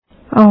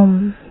ओम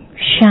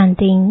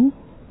शांति।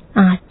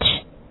 आज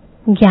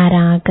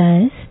 11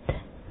 अगस्त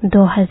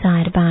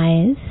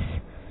 2022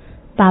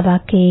 बाबा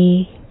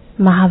के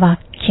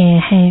महावाक्य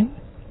हैं।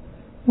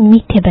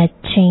 मीठे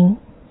बच्चे,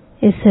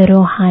 इस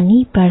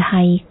रूहानी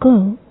पढ़ाई को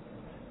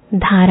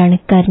धारण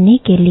करने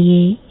के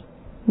लिए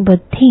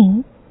बुद्धि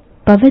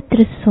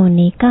पवित्र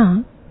सोने का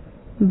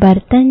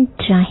बर्तन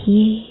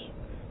चाहिए।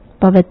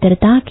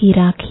 पवित्रता की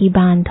राखी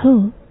बांधो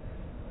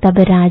तब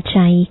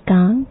राजाई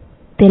का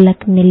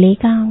तिलक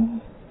मिलेगा।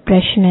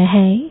 प्रश्न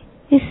है,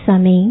 इस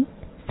समय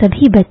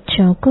सभी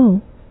बच्चों को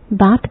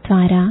बाप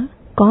द्वारा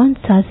कौन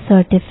सा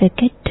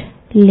सर्टिफिकेट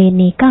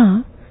लेने का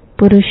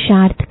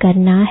पुरुषार्थ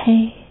करना है?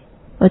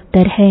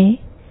 उत्तर है,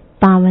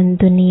 पावन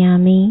दुनिया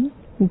में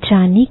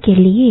जाने के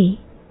लिए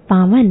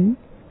पावन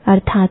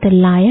अर्थात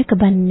लायक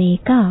बनने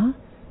का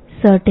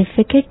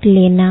सर्टिफिकेट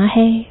लेना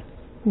है।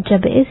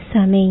 जब इस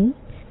समय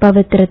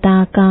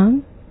पवित्रता का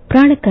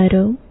प्रण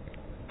करो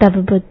तब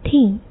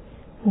बुद्धि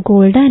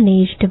गोल्डन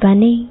एज्ड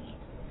बने।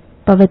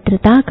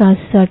 पवित्रता का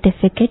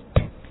सर्टिफिकेट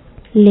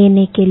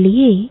लेने के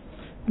लिए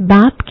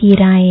बाप की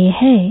राय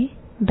है,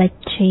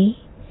 बच्चे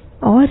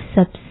और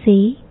सबसे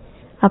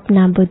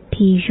अपना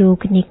बुद्धि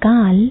योग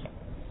निकाल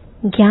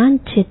ज्ञान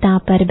चिता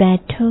पर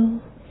बैठो।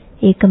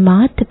 एक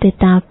माता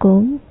पिता को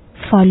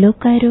फॉलो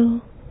करो।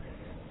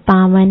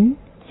 पावन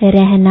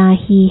रहना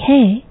ही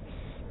है,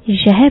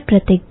 यह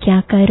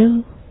प्रतिज्ञा करो।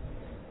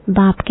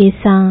 बाप के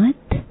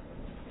साथ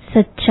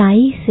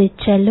सच्चाई से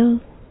चलो।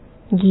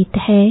 गीत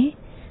है,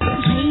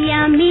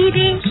 भैया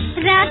मेरे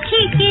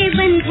राखी के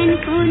बंधन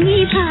को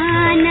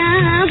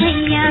निभाना,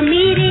 भैया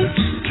मेरे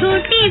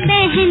छोटी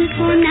बहन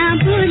को ना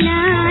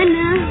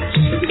भुलाना,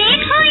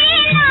 देखो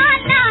ये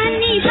नाता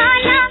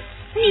निभाना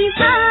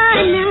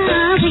निभाना,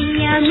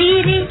 भैया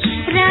मेरे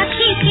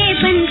राखी के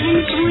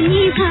बंधन को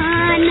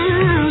निभाना,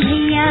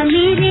 भैया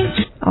मेरे।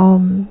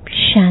 ओम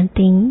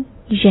शांति।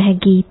 यह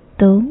गीत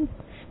तो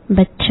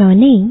बच्चों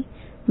ने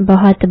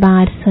बहुत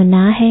बार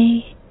सुना है।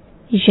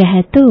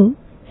 यह तो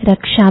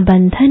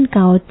रक्षाबंधन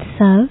का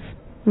उत्सव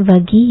व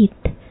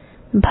गीत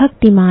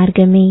भक्ति मार्ग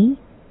में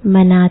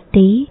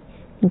मनाते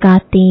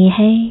गाते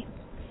हैं।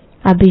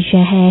 अब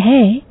यह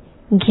है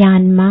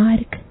ज्ञान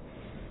मार्ग।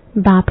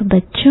 बाप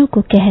बच्चों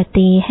को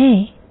कहते हैं,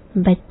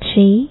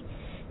 बच्चे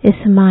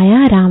इस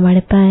माया रावण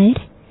पर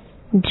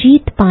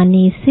जीत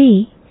पाने से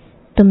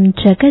तुम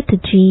जगत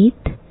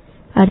जीत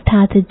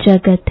अर्थात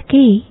जगत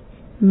के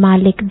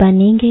मालिक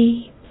बनेंगे।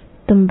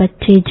 तुम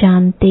बच्चे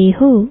जानते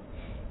हो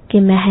कि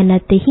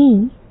मेहनत ही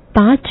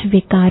 5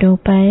 विकारों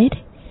पर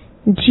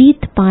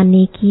जीत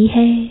पाने की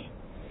है।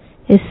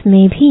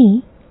 इसमें भी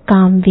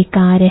काम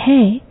विकार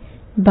है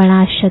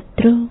बड़ा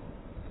शत्रु।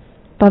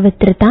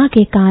 पवित्रता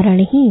के कारण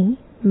ही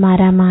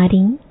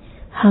मारामारी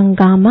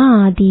हंगामा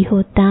आदि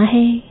होता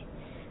है।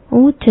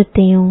 ऊंच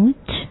ते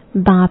ऊंच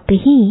बाप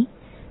ही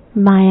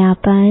माया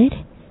पर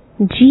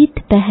जीत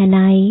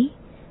पहनाए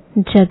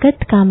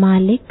जगत का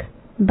मालिक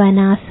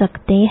बना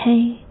सकते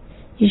हैं।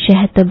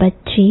 यह तो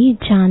बच्चे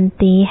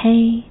जानते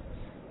हैं।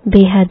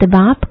 बेहद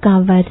बाप का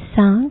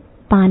वर्षा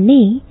पाने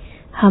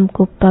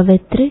हमको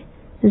पवित्र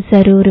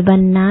जरूर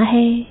बनना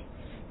है।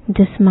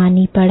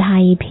 जिस्मानी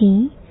पढ़ाई भी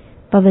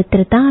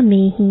पवित्रता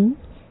में ही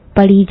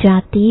पढ़ी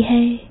जाती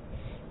है।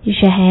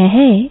 यह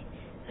है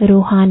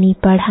रूहानी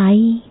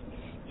पढ़ाई।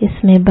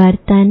 इसमें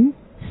बर्तन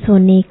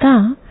सोने का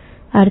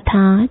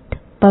अर्थात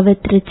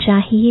पवित्र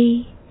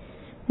चाहिए,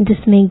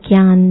 जिसमें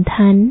ज्ञान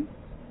धन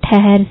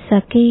ठहर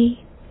सके।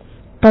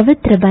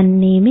 पवित्र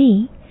बनने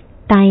में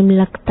टाइम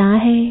लगता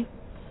है,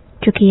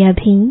 क्योंकि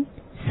अभी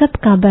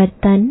सबका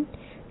बर्तन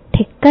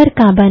ठिक्कर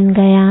का बन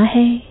गया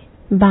है।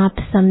 बाप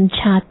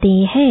समझाते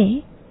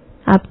हैं,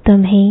 अब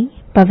तुम्हें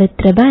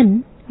पवित्र बन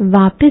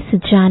वापस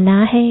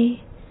जाना है।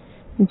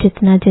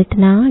 जितना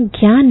जितना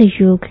ज्ञान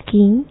योग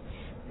की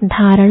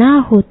धारणा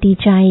होती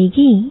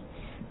जाएगी,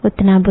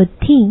 उतना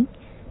बुद्धि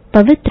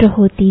पवित्र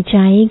होती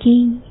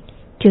जाएगी।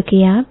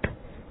 क्योंकि अब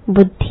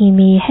बुद्धि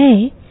में है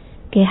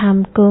कि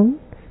हमको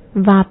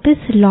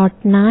वापस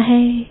लौटना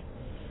है।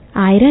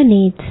 आयरन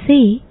एज से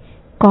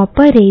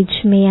कॉपर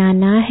एज में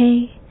आना है,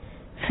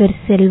 फिर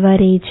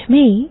सिल्वर एज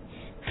में,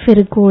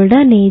 फिर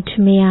गोल्डन एज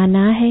में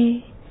आना है।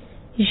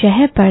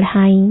 यह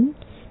पढ़ाई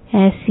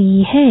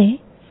ऐसी है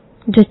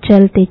जो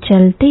चलते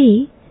चलते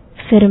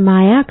फिर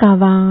माया का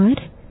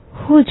वार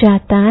हो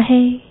जाता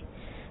है।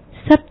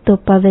 सब तो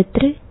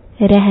पवित्र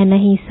रह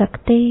नहीं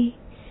सकते।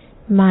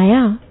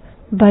 माया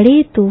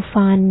बड़े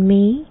तूफान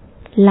में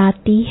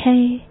लाती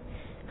है।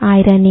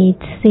 आयरन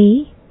एज से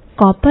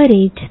कॉपर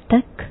एज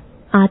तक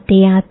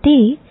आते आते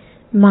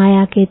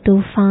माया के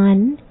तूफान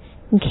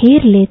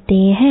घेर लेते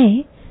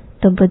हैं,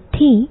 तो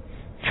बुद्धि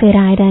फिर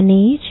आयरन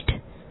एज्ड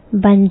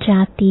बन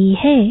जाती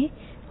है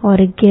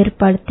और गिर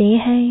पड़ते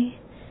हैं।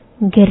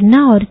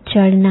 गिरना और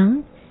चढ़ना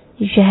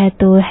यह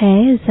तो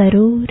है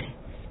जरूर।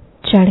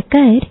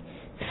 चढ़कर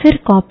फिर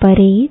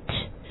copper age,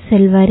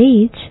 silver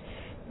as,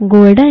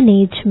 golden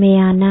age में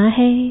आना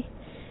है।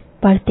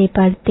 पढ़ते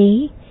पढ़ते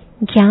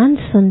ज्ञान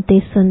सुनते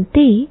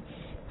सुनते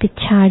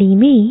पिछाड़ी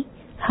में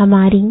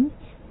हमारी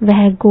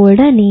वह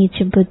गोल्डन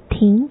एज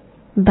बुद्धि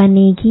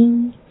बनेगी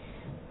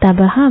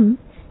तब हम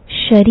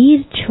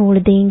शरीर छोड़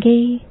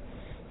देंगे।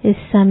 इस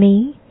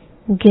समय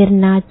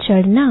गिरना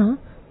चढ़ना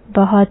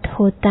बहुत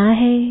होता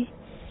है,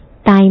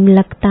 टाइम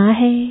लगता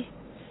है।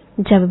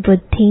 जब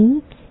बुद्धि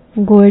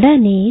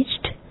गोल्डन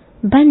एज्ड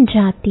बन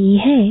जाती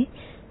है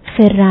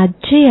फिर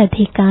राज्य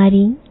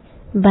अधिकारी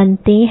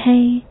बनते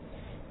हैं।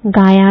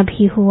 गाया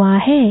भी हुआ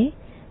है,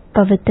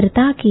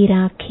 पवित्रता की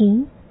राखी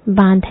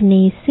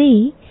बांधने से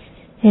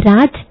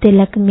राज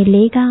तिलक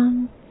मिलेगा।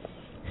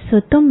 सो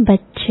तुम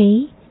बच्चे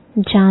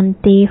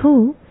जानते हो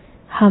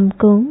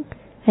हमको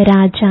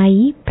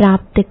राजाई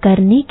प्राप्त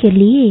करने के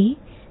लिए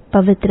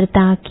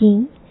पवित्रता की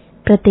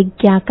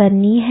प्रतिज्ञा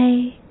करनी है।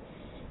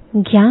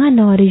 ज्ञान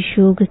और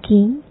योग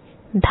की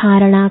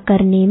धारणा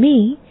करने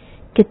में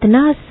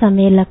कितना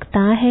समय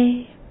लगता है।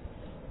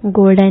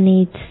 गोल्डन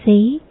एज से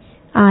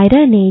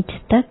आयरन एज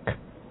तक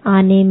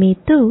आने में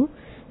तो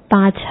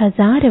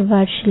 5000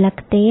 वर्ष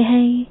लगते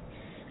हैं।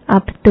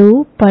 अब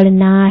तो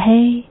पढ़ना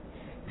है,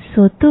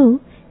 सो तो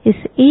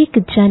इस एक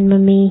जन्म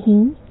में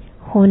ही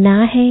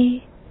होना है।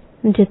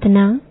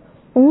 जितना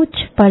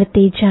ऊंच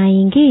पढ़ते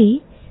जाएंगे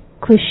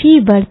खुशी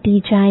बढ़ती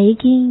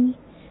जाएगी।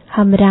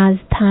 हम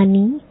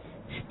राजधानी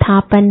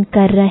स्थापन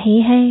कर रहे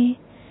हैं।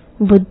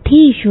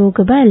 बुद्धि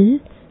योग बल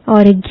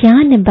और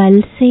ज्ञान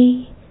बल से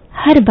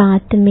हर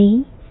बात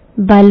में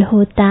बल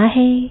होता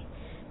है।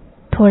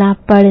 थोड़ा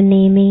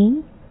पढ़ने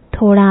में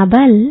थोड़ा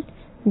बल,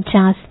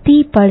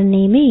 जास्ती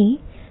पढ़ने में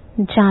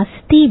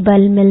जास्ती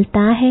बल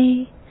मिलता है,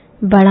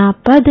 बड़ा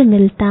पद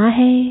मिलता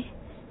है।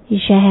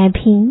 यह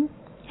भी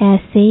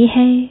ऐसे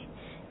है,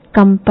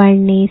 कम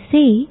पढ़ने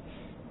से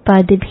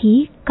पद भी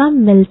कम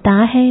मिलता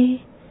है।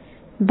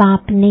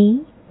 बाप ने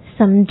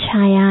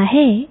समझाया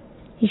है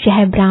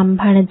यह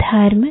ब्राह्मण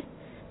धर्म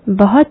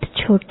बहुत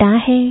छोटा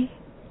है।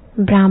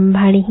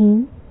 ब्राह्मण ही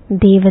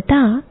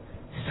देवता,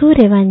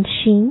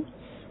 सूर्यवंशी,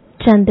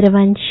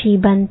 चंद्रवंशी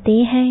बनते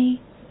हैं।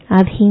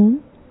 अभी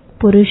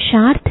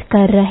पुरुषार्थ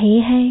कर रहे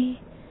हैं।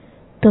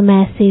 तुम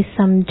ऐसे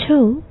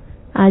समझो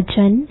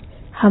अजन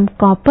हम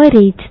कॉपर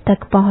एज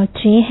तक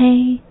पहुँचे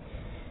हैं,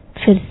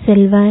 फिर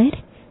सिल्वर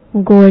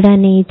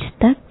गोल्डन एज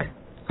तक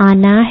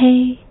आना है।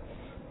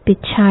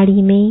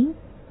 पिछाड़ी में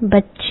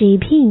बच्चे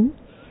भी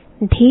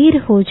ढेर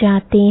हो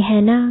जाते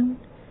हैं ना।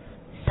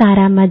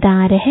 सारा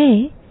मदार है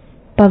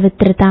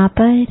पवित्रता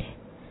पर।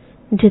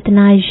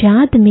 जितना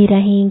याद में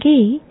रहेंगे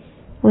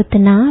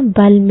उतना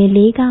बल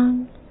मिलेगा।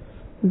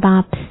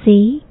 बाप से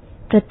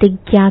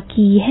प्रतिज्ञा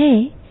की है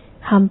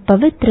हम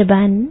पवित्र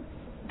बन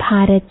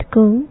भारत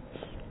को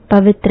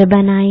पवित्र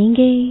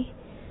बनाएंगे।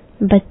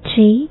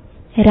 बच्चे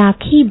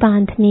राखी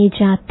बांधने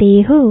जाते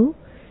हो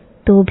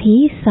तो भी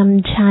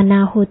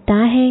समझाना होता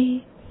है।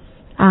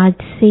 आज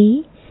से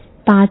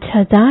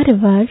 5000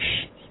 वर्ष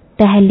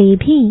पहले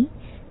भी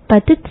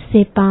पतित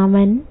से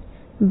पावन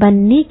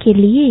बनने के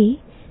लिए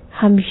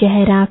हम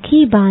यह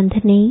राखी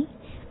बांधने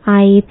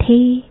आए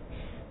थे।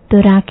 तो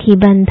राखी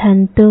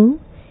बंधन तो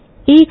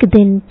एक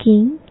दिन की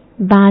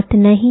बात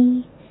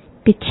नहीं,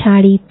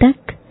 पिछाड़ी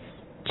तक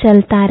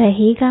चलता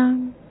रहेगा।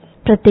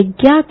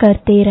 प्रतिज्ञा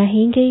करते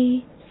रहेंगे,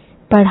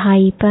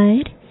 पढ़ाई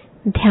पर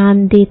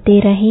ध्यान देते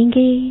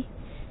रहेंगे।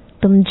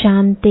 तुम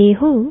जानते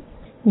हो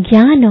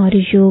ज्ञान और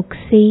योग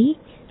से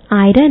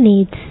आयरन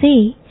एज से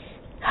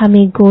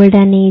हमें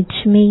गोल्डन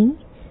एज में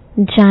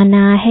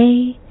जाना है।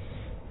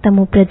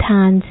 तमो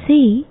प्रधान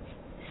से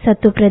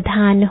सतो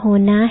प्रधान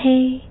होना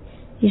है।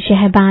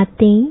 यह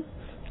बातें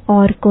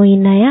और कोई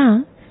नया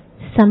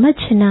समझ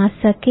ना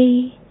सके,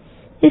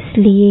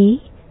 इसलिए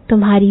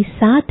तुम्हारी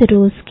 7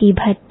 रोज की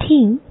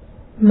भट्ठी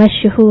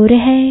मशहूर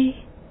है।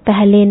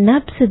 पहले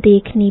नब्ज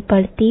देखनी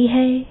पड़ती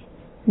है।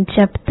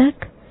 जब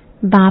तक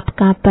बाप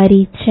का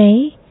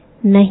परिचय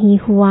नहीं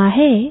हुआ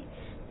है,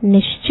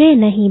 निश्चय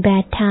नहीं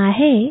बैठा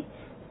है,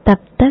 तब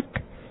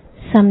तक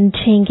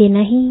समझेंगे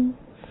नहीं।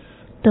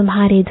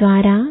 तुम्हारे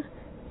द्वारा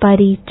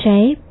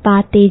परिचय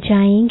पाते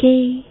जाएंगे।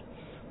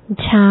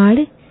 झाड़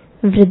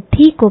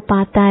वृद्धि को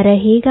पाता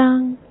रहेगा।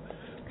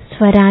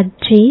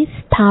 स्वराज्य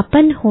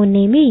स्थापन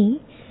होने में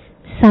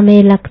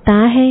समय लगता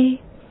है।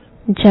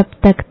 जब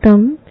तक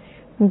तुम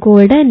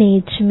गोल्डन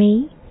एज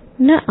में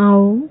न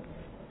आओ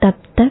तब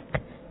तक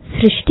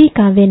सृष्टि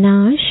का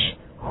विनाश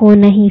हो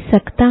नहीं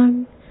सकता।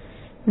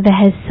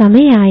 वह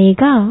समय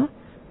आएगा,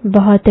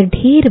 बहुत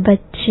ढेर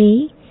बच्चे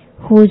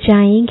हो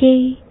जाएंगे।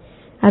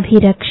 अभी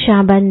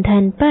रक्षा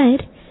बंधन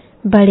पर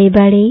बड़े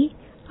बड़े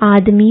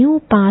आदमियों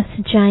पास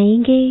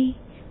जाएंगे,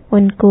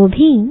 उनको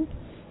भी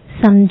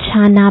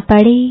समझाना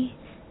पड़े।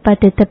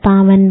 पतित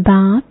पावन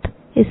बाप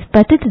इस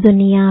पतित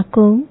दुनिया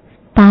को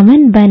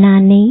पावन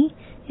बनाने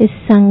इस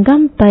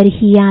संगम पर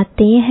ही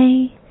आते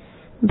हैं।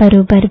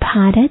 बरोबर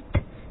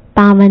भारत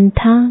पावन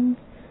था,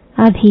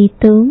 अभी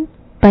तो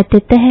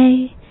पतित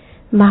है।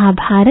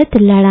 महाभारत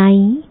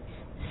लड़ाई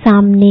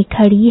सामने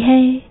खड़ी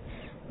है।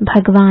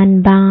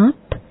 भगवान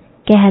बाप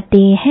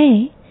कहते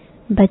हैं,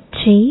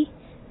 बच्चे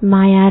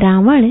माया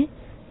रावण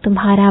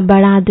तुम्हारा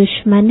बड़ा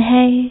दुश्मन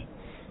है।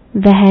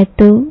 वह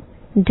तो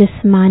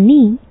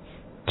जिस्मानी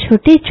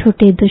छोटे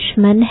छोटे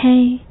दुश्मन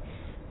है।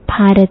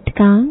 भारत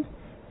का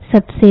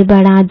सबसे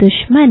बड़ा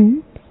दुश्मन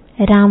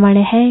रावण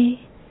है।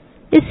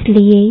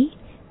 इसलिए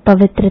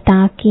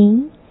पवित्रता की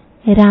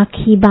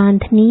राखी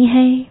बांधनी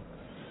है,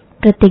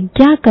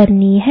 प्रतिज्ञा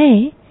करनी है,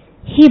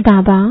 हे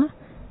बाबा,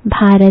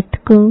 भारत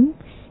को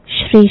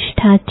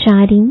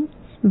श्रेष्ठाचारी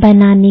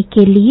बनाने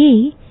के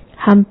लिए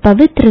हम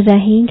पवित्र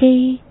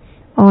रहेंगे,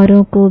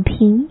 औरों को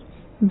भी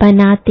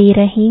बनाते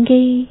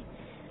रहेंगे।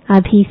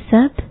 अभी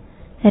सब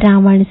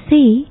रावण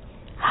से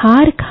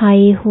हार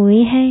खाए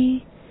हुए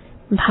हैं,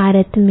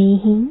 भारत में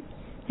ही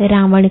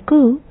रावण को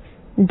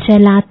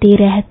जलाते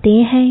रहते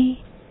हैं।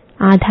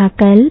 आधा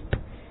कल्प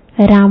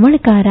रावण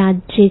का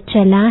राज्य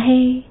चला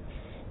है,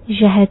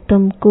 यह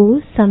तुमको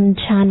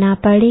समझाना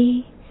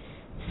पड़े।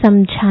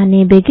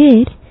 समझाने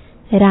बगैर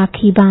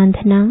राखी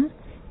बांधना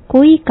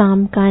कोई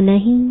काम का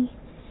नहीं।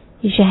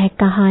 यह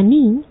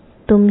कहानी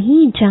तुम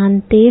ही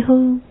जानते हो,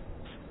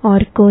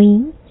 और कोई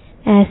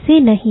ऐसे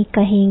नहीं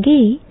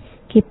कहेंगे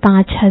कि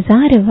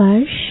 5000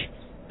 वर्ष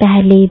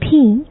पहले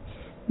भी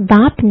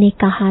बाप ने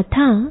कहा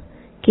था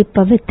कि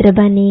पवित्र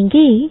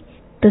बनेंगे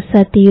तो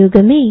सतयुग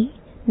में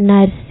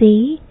नर से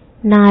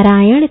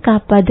नारायण का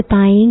पद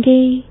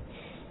पाएंगे।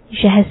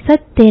 यह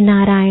सत्य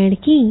नारायण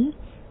की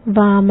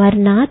व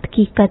अमरनाथ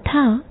की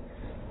कथा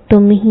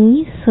तुम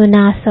ही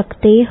सुना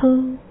सकते हो।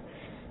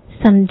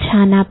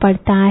 समझाना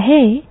पड़ता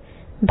है,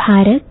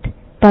 भारत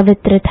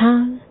पवित्र था,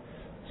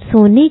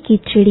 सोने की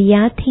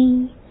चिड़िया थी,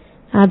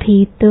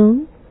 अभी तुम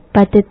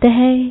पतित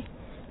है,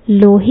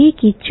 लोहे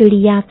की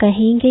चिड़िया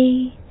कहेंगे।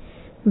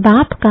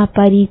 बाप का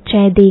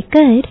परिचय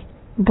देकर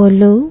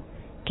बोलो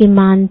कि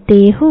मानते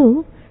हो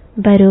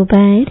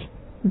बरोबर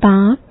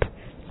बाप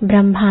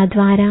ब्रह्मा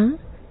द्वारा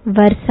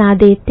वर्षा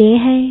देते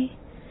हैं।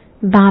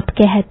 बाप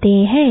कहते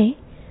हैं,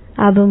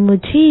 अब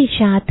मुझे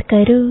याद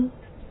करो,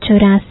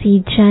 84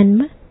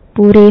 जन्म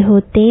पूरे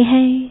होते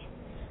हैं,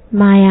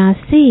 माया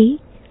से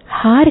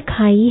हार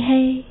खाई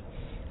है,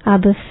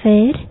 अब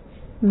फिर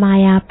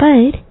माया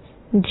पर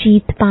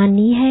जीत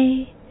पानी है।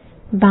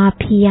 बाप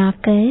ही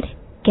आकर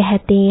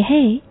कहते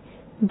हैं,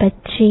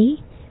 बच्चे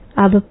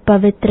अब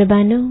पवित्र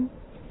बनो।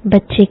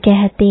 बच्चे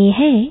कहते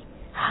हैं,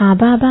 हाँ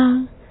बाबा,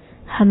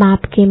 हम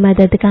आपके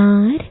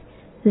मददगार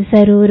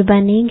जरूर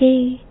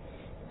बनेंगे,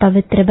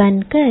 पवित्र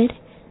बनकर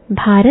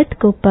भारत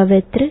को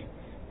पवित्र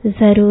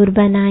जरूर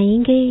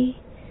बनाएंगे।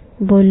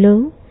 बोलो,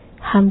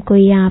 हम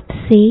कोई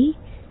आपसे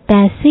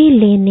पैसे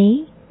लेने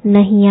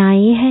नहीं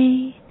आए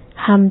हैं,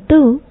 हम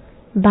तो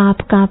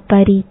बाप का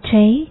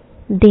परिचय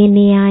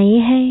देने आए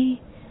हैं।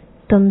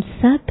 तुम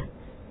सब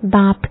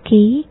बाप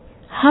की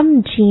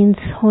हम जीन्स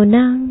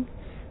होना।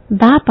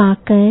 बाप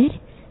आकर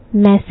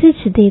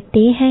मैसेज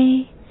देते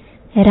हैं,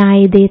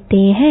 राय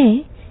देते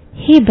हैं,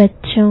 हे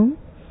बच्चों,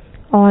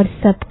 और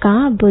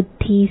सबका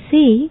बुद्धि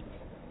से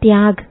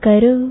त्याग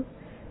करो।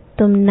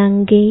 तुम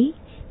नंगे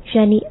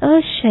यानी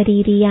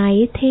अशरीरी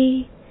आए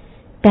थे,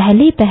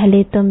 पहले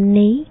पहले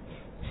तुमने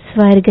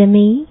स्वर्ग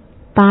में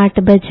पाट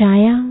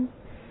बजाया।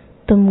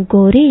 तुम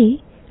गोरे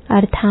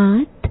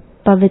अर्थात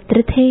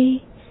पवित्र थे,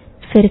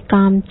 फिर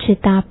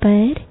कामचिता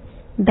पर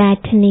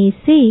बैठने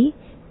से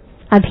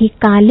अभी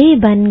काले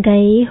बन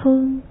गए हो।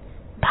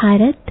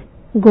 भारत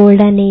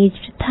गोल्डन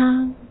एज था,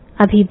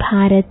 अभी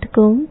भारत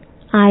को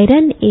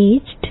आयरन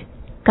एज्ड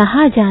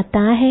कहा जाता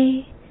है।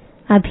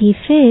 अभी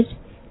फिर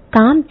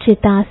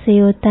कामचिता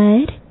से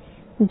उतर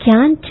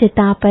ज्ञान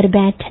चिता पर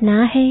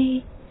बैठना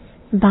है।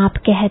 बाप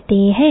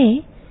कहते हैं,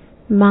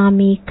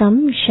 मामेकम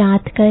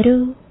याद करो,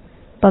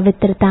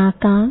 पवित्रता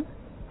का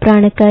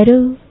प्रण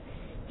करो।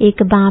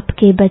 एक बाप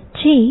के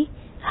बच्चे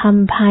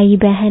हम भाई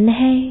बहन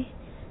हैं,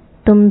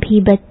 तुम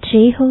भी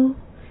बच्चे हो,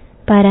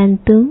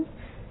 परंतु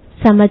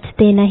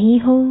समझते नहीं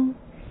हो।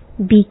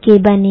 बीके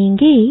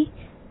बनेंगे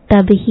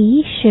तब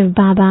ही शिव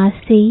बाबा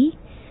से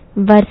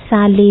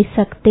वर्षा ले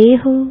सकते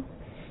हो।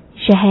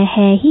 यह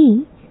है ही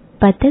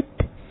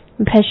पतित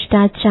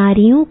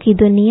भ्रष्टाचारियों की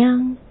दुनिया,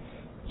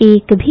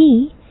 एक भी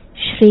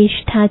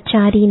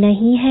श्रेष्ठाचारी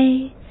नहीं है।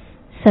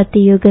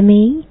 सतयुग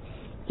में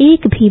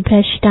एक भी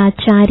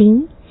भ्रष्टाचारी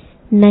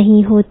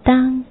नहीं होता।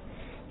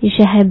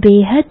 यह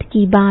बेहद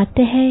की बात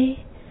है।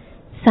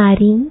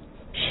 सारी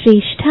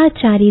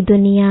श्रेष्ठाचारी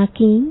दुनिया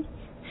की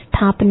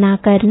स्थापना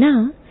करना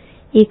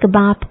एक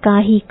बाप का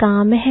ही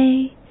काम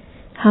है।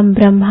 हम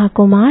ब्रह्मा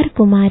कुमार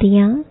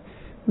कुमारियां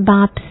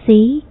बाप से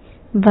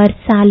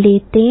वर्षा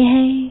लेते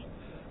हैं,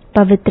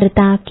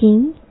 पवित्रता की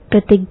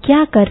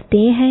प्रतिज्ञा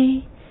करते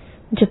हैं।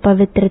 जो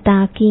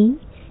पवित्रता की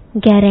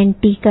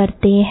गारंटी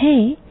करते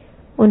हैं,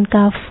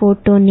 उनका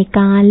फोटो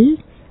निकाल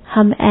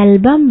हम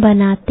एल्बम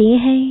बनाते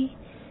हैं।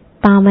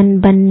 पावन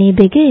बनने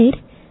बगैर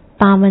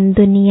पावन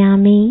दुनिया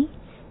में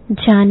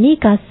जाने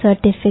का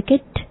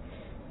सर्टिफिकेट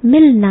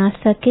मिल ना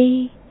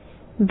सके।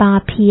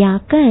 बाप ही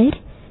आकर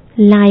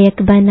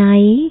लायक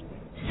बनाए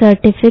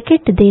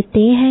सर्टिफिकेट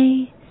देते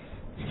हैं।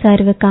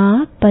 सर्व का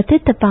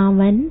पतित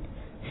पावन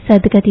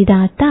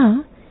सद्गतिदाता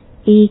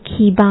एक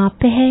ही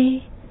बाप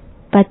है।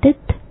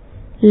 पतित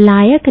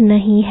लायक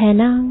नहीं है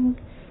ना।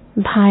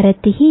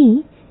 भारत ही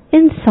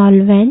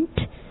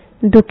इंसॉल्वेंट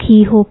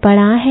दुखी हो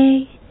पड़ा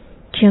है,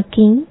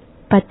 क्योंकि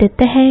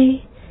पतित है।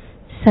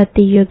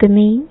 सतयुग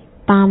में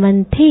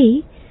पावन थे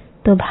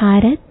तो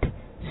भारत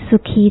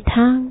सुखी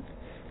था।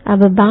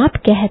 अब बाप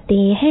कहते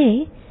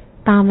हैं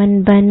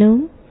पावन बनो,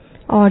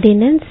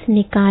 ऑर्डिनेंस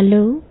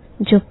निकालो।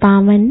 जो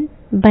पावन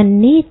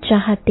बनने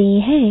चाहते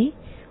हैं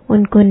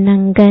उनको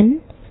नंगन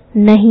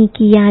नहीं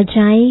किया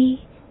जाए।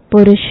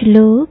 पुरुष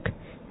लोग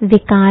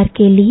विकार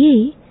के लिए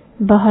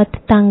बहुत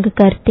तंग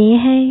करते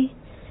हैं,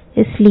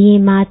 इसलिए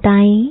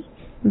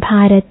माताएं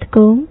भारत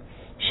को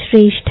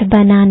श्रेष्ठ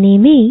बनाने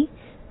में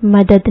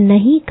मदद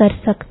नहीं कर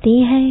सकती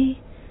हैं।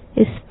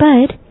 इस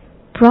पर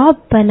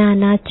प्रॉब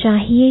बनाना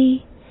चाहिए,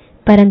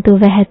 परंतु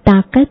वह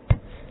ताकत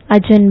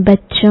अजन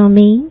बच्चों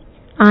में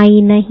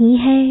आई नहीं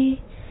है।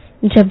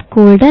 जब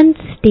गोल्डन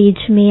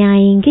स्टेज में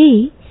आएंगे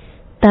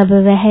तब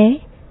वह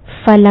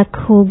फलक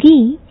होगी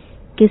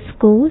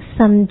किसको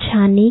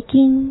समझाने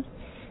की।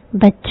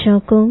 बच्चों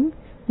को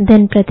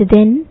दिन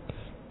प्रतिदिन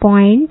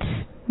पॉइंट्स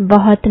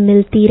बहुत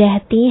मिलती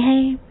रहती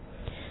हैं।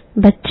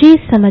 बच्चे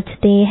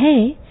समझते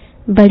हैं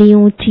बड़ी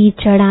ऊंची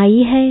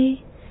चढ़ाई है,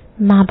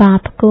 माँ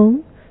बाप को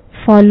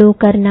फॉलो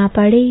करना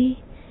पड़े।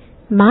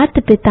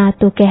 माता पिता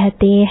तो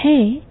कहते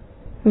हैं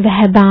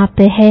वह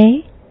बाप है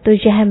तो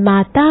यह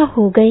माता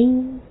हो गई,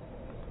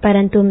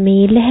 परंतु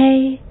मेल है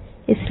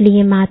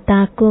इसलिए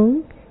माता को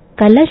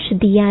कलश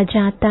दिया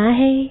जाता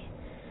है।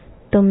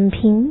 तुम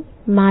भी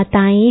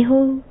माताएं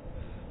हो।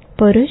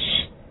 पुरुष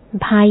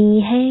भाई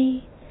है,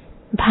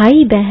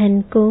 भाई बहन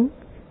को,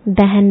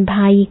 बहन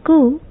भाई को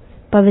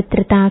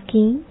पवित्रता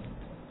की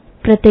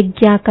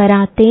प्रतिज्ञा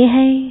कराते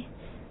हैं।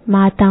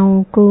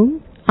 माताओं को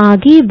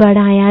आगे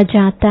बढ़ाया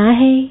जाता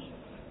है,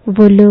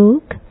 वो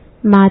लोग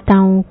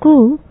माताओं को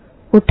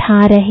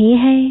उठा रहे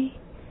हैं।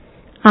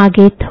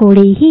 आगे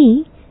थोड़े ही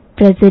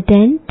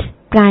प्रेसिडेंट,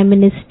 प्राइम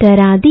मिनिस्टर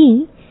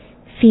आदि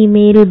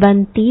फीमेल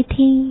बनती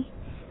थी।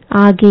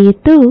 आगे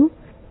तो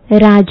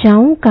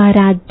राजाओं का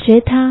राज्य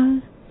था।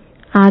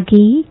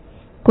 आगे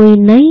कोई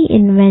नई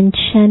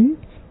इन्वेंशन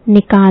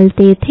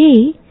निकालते थे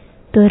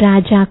तो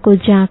राजा को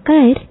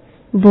जाकर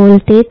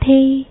बोलते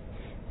थे,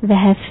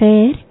 वह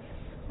फिर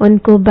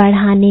उनको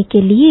बढ़ाने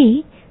के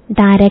लिए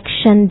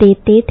डायरेक्शन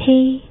देते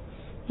थे।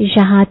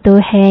 यहाँ तो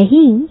है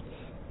ही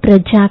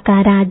प्रजा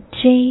का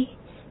राज्य,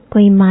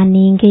 कोई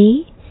मानेंगे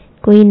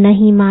कोई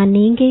नहीं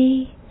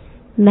मानेंगे,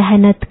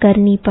 मेहनत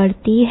करनी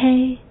पड़ती है।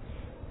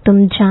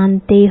 तुम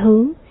जानते हो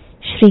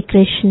श्री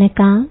कृष्ण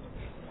का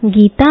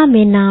गीता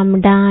में नाम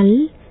डाल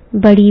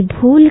बड़ी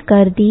भूल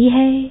कर दी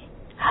है।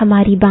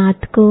 हमारी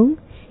बात को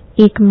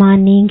एक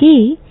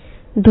मानेंगे,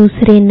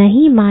 दूसरे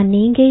नहीं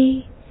मानेंगे।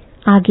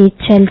 आगे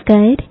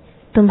चलकर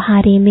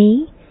तुम्हारे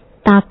में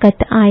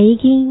ताकत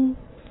आएगी।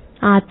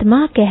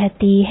 आत्मा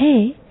कहती है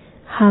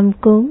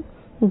हमको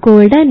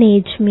गोल्डन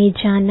एज में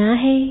जाना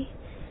है।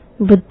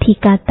 बुद्धि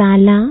का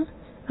ताला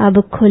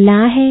अब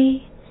खुला है।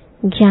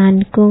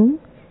 ज्ञान को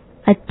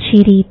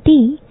अच्छी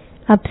रीति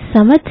अब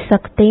समझ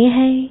सकते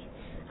हैं।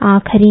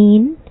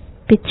 आखिरीन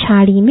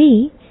पिछाड़ी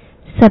में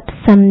सब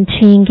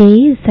समझेंगे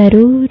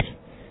जरूर।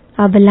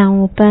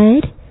 अबलाओं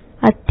पर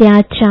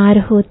अत्याचार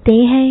होते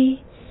हैं।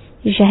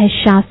 यह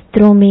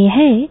शास्त्रों में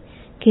है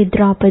कि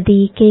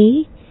द्रौपदी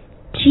के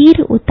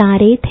चीर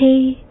उतारे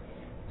थे,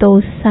 तो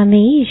उस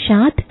समय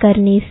याद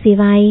करने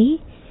सिवाय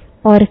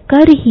और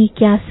कर ही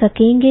क्या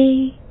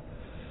सकेंगे।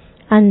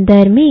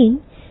 अंदर में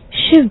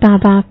शिव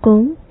बाबा को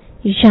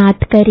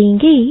याद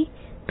करेंगे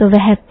तो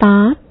वह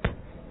पाप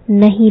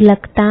नहीं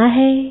लगता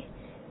है,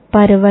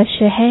 परवश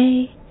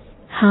है।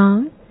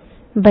 हाँ,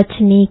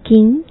 बचने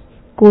की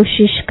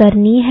कोशिश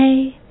करनी है।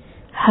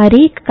 हर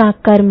एक का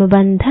कर्म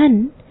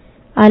बंधन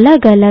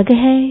अलग अलग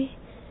है।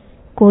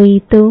 कोई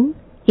तो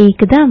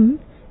एकदम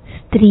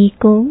स्त्री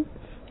को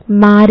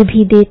मार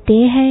भी देते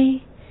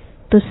हैं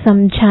तो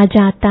समझा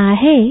जाता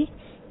है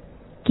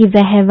कि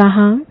वह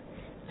वहां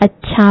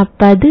अच्छा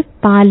पद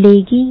पा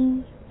लेगी।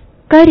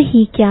 कर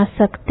ही क्या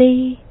सकते।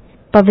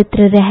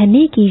 पवित्र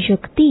रहने की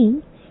युक्ति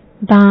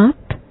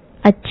बाप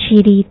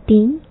अच्छी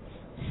रीति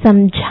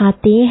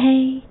समझाते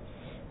हैं।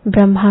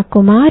 ब्रह्मा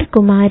कुमार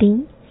कुमारी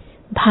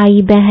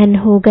भाई बहन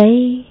हो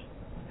गए।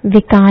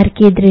 विकार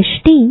की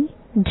दृष्टि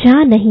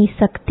जा नहीं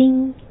सकती।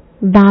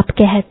 बाप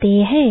कहते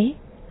हैं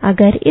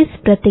अगर इस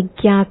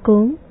प्रतिज्ञा को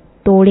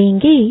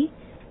तोड़ेंगे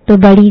तो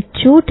बड़ी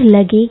चोट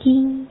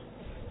लगेगी।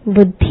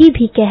 बुद्धि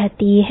भी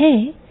कहती है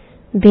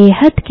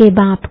बेहद के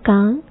बाप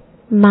का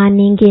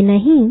मानेंगे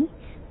नहीं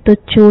तो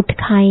चोट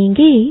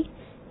खाएंगे,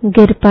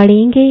 गिर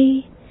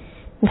पड़ेंगे।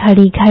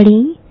 घड़ी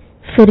घड़ी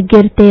फिर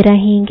गिरते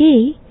रहेंगे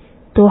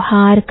तो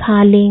हार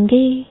खा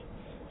लेंगे।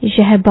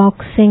 यह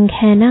बॉक्सिंग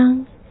है ना।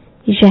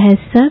 यह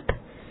सब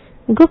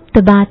गुप्त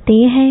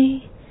बातें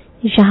हैं।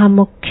 यहाँ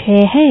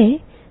मुख्य है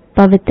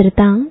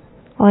पवित्रता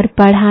और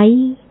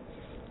पढ़ाई,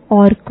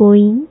 और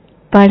कोई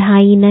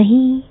पढ़ाई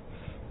नहीं।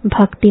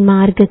 भक्ति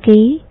मार्ग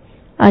के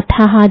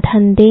अथाह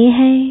धंधे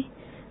हैं।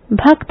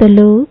 भक्त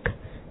लोग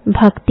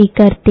भक्ति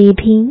करते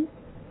भी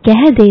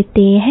कह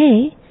देते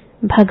हैं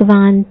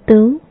भगवान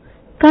तो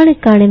कण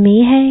कण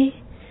में है।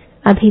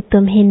 अभी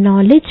तुम्हें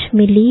नॉलेज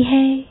मिली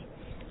है,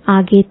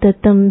 आगे तो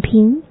तुम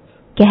भी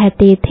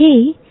कहते थे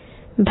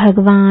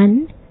भगवान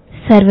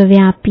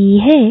सर्वव्यापी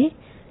है,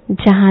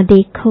 जहाँ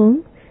देखो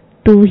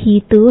तू ही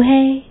तू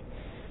है,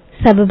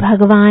 सब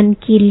भगवान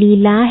की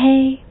लीला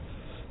है।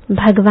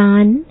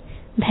 भगवान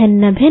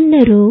भिन्न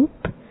भिन्न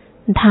रूप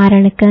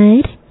धारण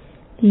कर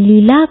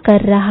लीला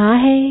कर रहा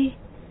है।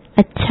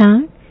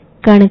 अच्छा,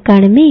 कण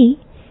कण में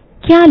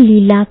क्या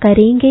लीला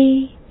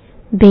करेंगे,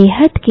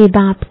 बेहद के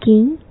बाप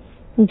की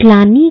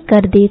ग्लानि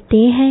कर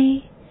देते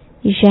हैं।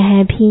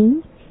 यह भी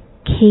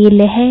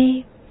खेल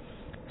है।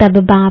 तब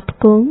बाप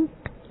को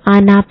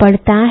आना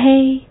पड़ता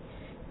है।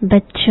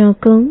 बच्चों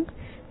को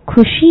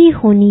खुशी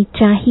होनी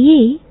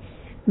चाहिए,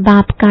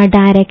 बाप का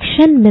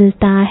डायरेक्शन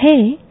मिलता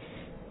है।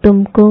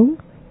 तुमको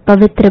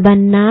पवित्र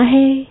बनना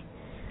है।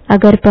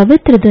 अगर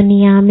पवित्र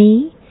दुनिया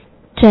में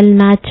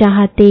चलना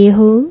चाहते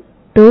हो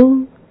तो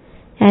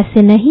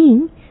ऐसे नहीं,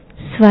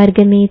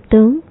 स्वर्ग में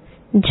तुम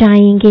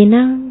जाएंगे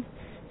ना,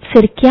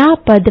 फिर क्या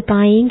पद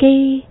पाएंगे।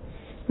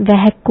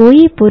 वह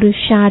कोई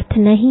पुरुषार्थ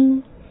नहीं।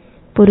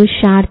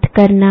 पुरुषार्थ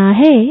करना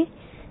है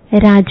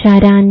राजा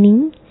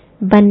रानी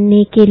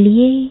बनने के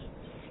लिए।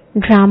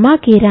 ड्रामा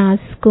के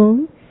राज को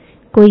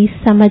कोई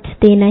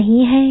समझते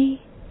नहीं है।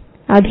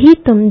 अभी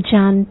तुम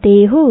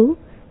जानते हो,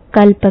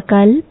 कल्प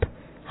कल्प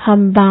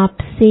हम बाप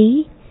से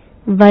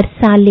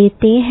वर्षा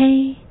लेते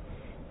हैं।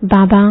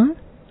 बाबा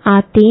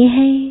आते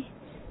हैं।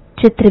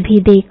 चित्र भी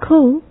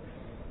देखो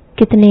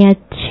कितने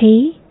अच्छे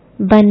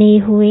बने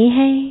हुए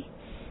हैं।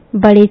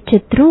 बड़े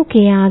चित्रों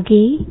के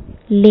आगे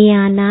ले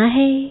आना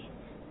है।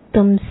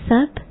 तुम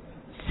सब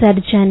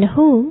सर्जन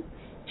हो।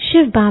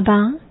 शिव बाबा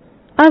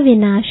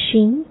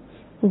अविनाशी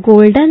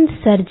गोल्डन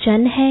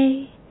सर्जन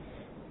है।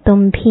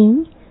 तुम भी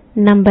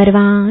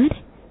नंबरवार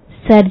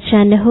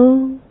सर्जन हो।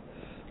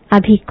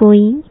 अभी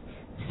कोई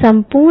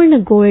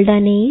संपूर्ण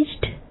गोल्डन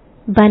एज्ड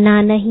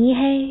बना नहीं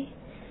है।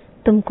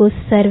 तुमको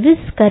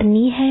सर्विस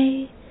करनी है।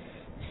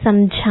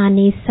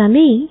 समझाने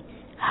समय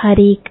हर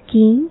एक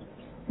की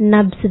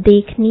नब्ज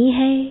देखनी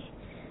है।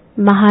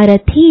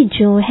 महारथी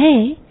जो है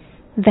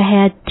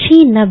वह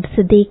अच्छी नब्ज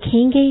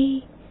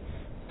देखेंगे।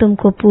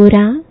 तुमको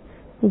पूरा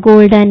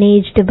गोल्डन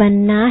एज्ड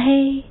बनना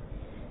है।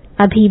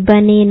 अभी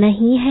बने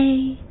नहीं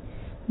है।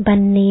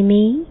 बनने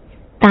में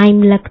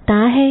टाइम लगता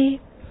है।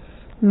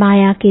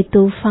 माया के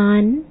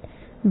तूफान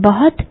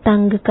बहुत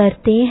तंग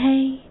करते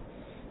हैं।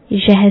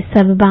 यह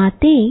सब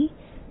बातें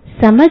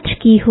समझ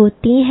की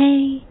होती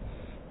हैं।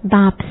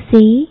 बाप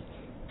से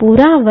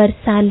पूरा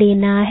वर्षा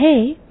लेना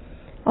है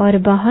और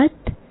बहुत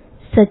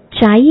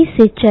सच्चाई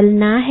से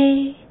चलना है।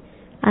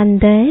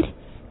 अंदर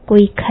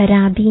कोई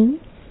खराबी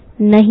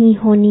नहीं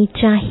होनी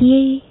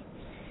चाहिए।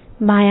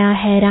 माया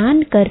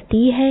हैरान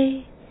करती है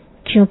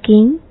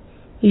क्योंकि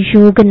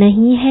योग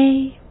नहीं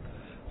है।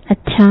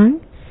 अच्छा,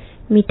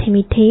 मीठे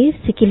मीठे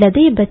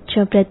सिकिलदे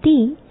बच्चों प्रति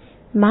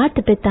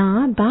माता पिता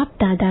बाप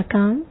दादा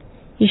का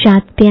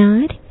याद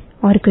प्यार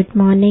और गुड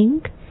मॉर्निंग।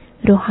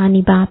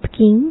 रूहानी बाप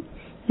की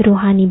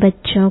रूहानी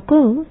बच्चों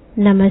को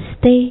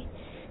नमस्ते।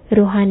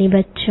 रूहानी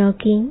बच्चों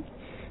की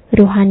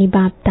रूहानी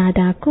बाप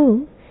दादा को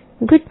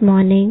गुड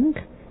मॉर्निंग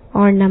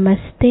और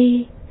नमस्ते।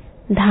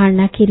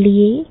 धारणा के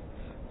लिए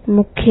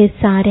मुख्य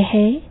सार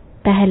है,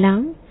 पहला,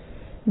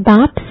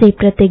 बाप से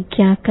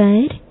प्रतिज्ञा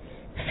कर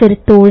फिर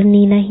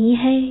तोड़नी नहीं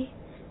है।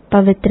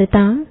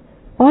 पवित्रता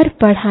और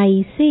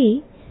पढ़ाई से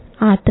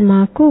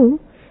आत्मा को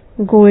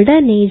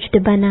गोल्डन एज्ड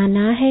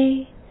बनाना है।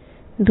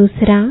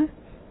 दूसरा,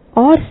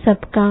 और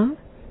सबका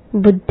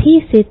बुद्धि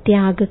से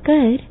त्याग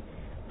कर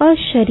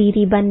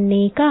अशरीरी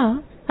बनने का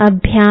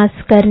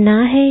अभ्यास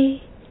करना है।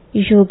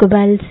 योग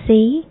बल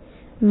से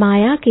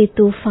माया के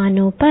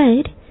तूफानों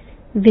पर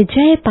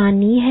विजय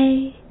पानी है।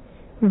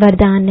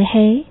 वरदान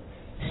है,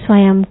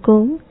 स्वयं को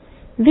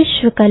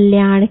विश्व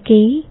कल्याण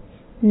के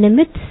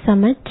निमित्त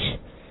समझ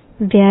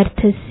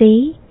व्यर्थ से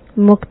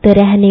मुक्त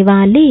रहने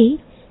वाले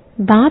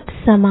बाप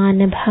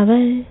समान भव।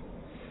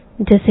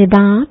 जैसे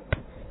बाप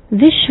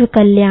विश्व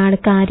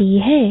कल्याणकारी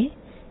है,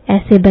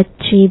 ऐसे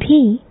बच्चे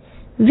भी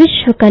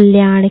विश्व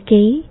कल्याण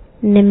के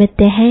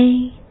निमित्त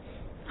हैं।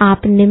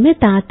 आप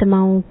निमित्त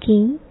आत्माओं की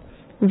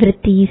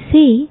वृत्ति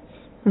से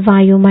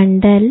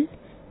वायुमंडल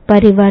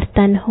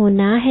परिवर्तन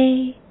होना है।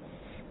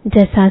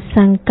 जैसा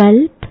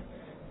संकल्प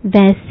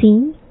वैसी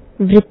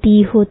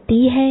वृत्ति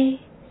होती है।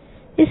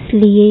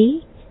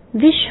 इसलिए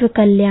विश्व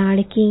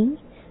कल्याण की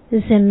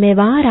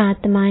जिम्मेवार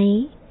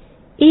आत्माएं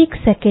एक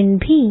सेकंड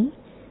भी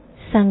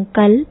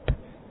संकल्प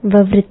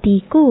व वृत्ति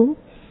को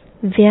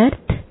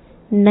व्यर्थ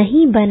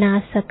नहीं बना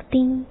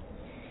सकती।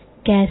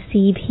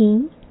 कैसी भी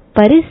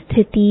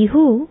परिस्थिति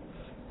हो,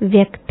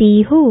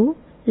 व्यक्ति हो,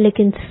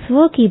 लेकिन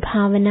स्व की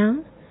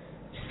भावना,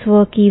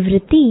 स्व की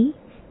वृत्ति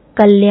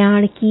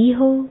कल्याण की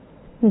हो।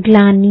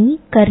 ग्लानि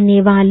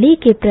करने वाले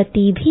के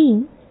प्रति भी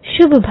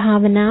शुभ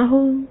भावना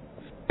हो,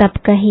 तब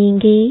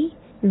कहेंगे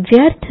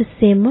व्यर्थ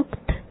से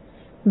मुक्त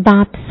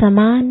बाप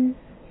समान।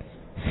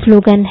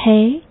 स्लोगन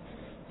है,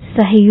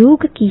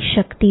 सहयोग की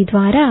शक्ति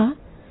द्वारा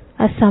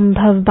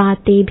असंभव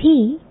बातें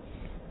भी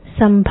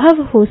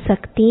संभव हो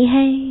सकती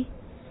हैं।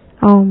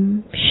 ओम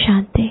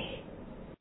शांति।